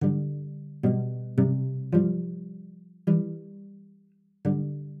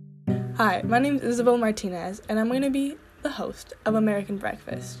Hi, my name is Isabel Martinez, and I'm going to be the host of American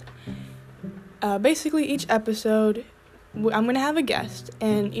Breakfast. Basically, each episode, I'm going to have a guest,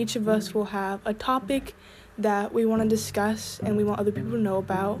 and each of us will have a topic that we want to discuss and we want other people to know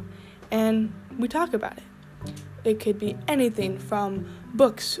about, and we talk about it. It could be anything from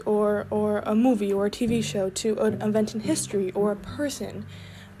books or a movie or a TV show to an event in history or a person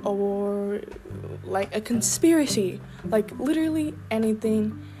or like a conspiracy, like literally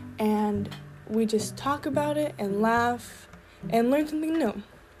anything. And we just talk about it and laugh and learn something new.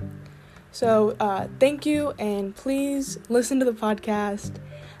 So thank you, and please listen to the podcast.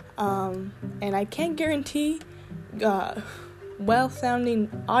 And I can't guarantee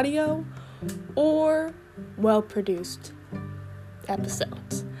well-sounding audio or well-produced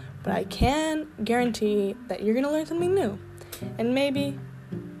episodes, but I can guarantee that you're going to learn something new. And maybe,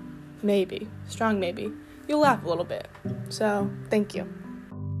 strong maybe, you'll laugh a little bit. So thank you.